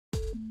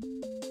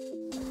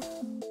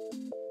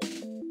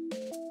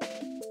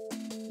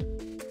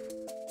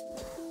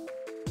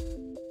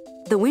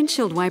The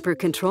windshield wiper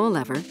control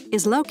lever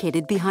is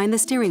located behind the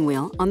steering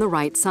wheel on the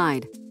right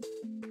side.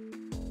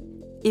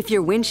 If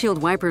your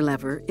windshield wiper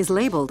lever is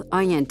labeled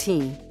INT,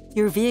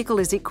 your vehicle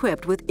is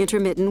equipped with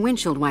intermittent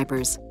windshield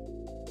wipers.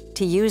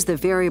 To use the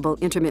variable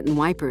intermittent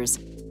wipers,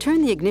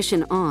 turn the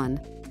ignition on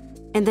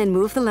and then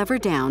move the lever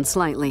down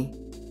slightly.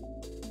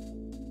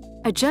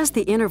 Adjust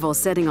the interval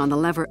setting on the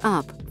lever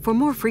up for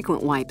more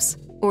frequent wipes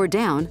or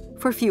down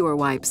for fewer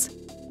wipes.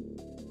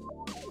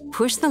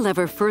 Push the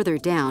lever further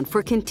down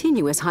for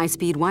continuous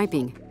high-speed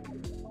wiping.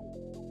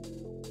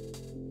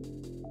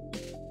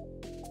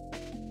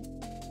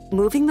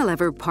 Moving the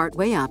lever part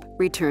way up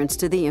returns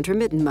to the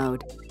intermittent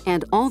mode,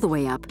 and all the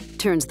way up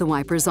turns the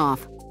wipers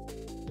off.